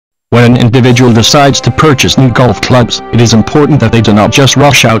When an individual decides to purchase new golf clubs, it is important that they do not just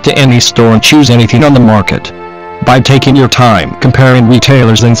rush out to any store and choose anything on the market. By taking your time, comparing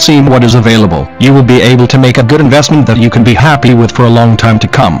retailers and seeing what is available, you will be able to make a good investment that you can be happy with for a long time to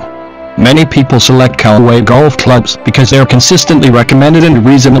come. Many people select Callaway golf clubs because they are consistently recommended and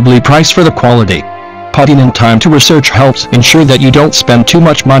reasonably priced for the quality. Putting in time to research helps ensure that you don't spend too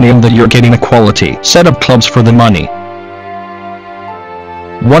much money and that you're getting a quality set of clubs for the money.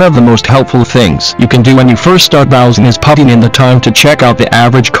 One of the most helpful things you can do when you first start browsing is putting in the time to check out the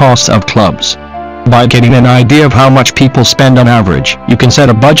average costs of clubs. By getting an idea of how much people spend on average, you can set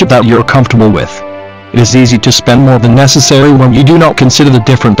a budget that you're comfortable with. It is easy to spend more than necessary when you do not consider the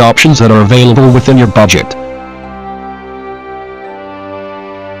different options that are available within your budget.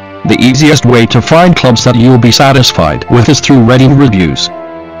 The easiest way to find clubs that you will be satisfied with is through rating reviews.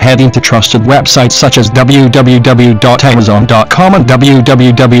 Heading to trusted websites such as www.amazon.com and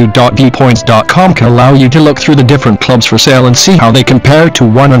www.vpoints.com can allow you to look through the different clubs for sale and see how they compare to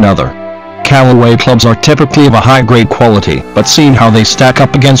one another. Callaway clubs are typically of a high-grade quality, but seeing how they stack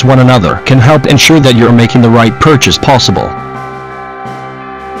up against one another can help ensure that you're making the right purchase possible.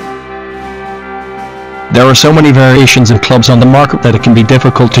 There are so many variations of clubs on the market that it can be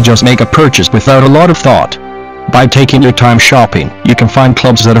difficult to just make a purchase without a lot of thought. By taking your time shopping, you can find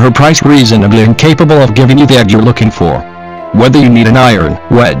clubs that are priced reasonably and capable of giving you the edge you're looking for. Whether you need an iron,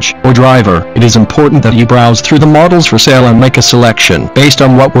 wedge, or driver, it is important that you browse through the models for sale and make a selection based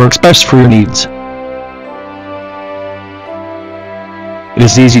on what works best for your needs. It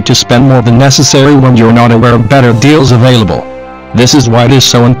is easy to spend more than necessary when you're not aware of better deals available. This is why it is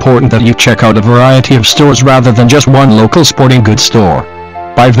so important that you check out a variety of stores rather than just one local sporting goods store.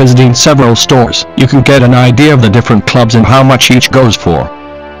 By visiting several stores, you can get an idea of the different clubs and how much each goes for.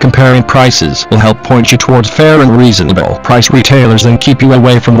 Comparing prices will help point you towards fair and reasonable price retailers and keep you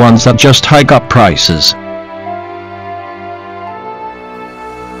away from ones that just hike up prices.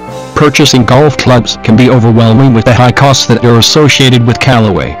 Purchasing golf clubs can be overwhelming with the high costs that are associated with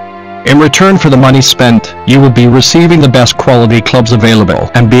Callaway. In return for the money spent, you will be receiving the best quality clubs available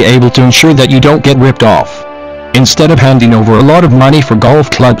and be able to ensure that you don't get ripped off. Instead of handing over a lot of money for golf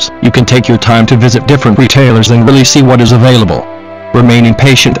clubs, you can take your time to visit different retailers and really see what is available. Remaining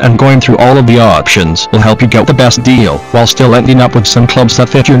patient and going through all of the options will help you get the best deal, while still ending up with some clubs that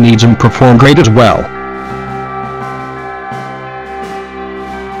fit your needs and perform great as well.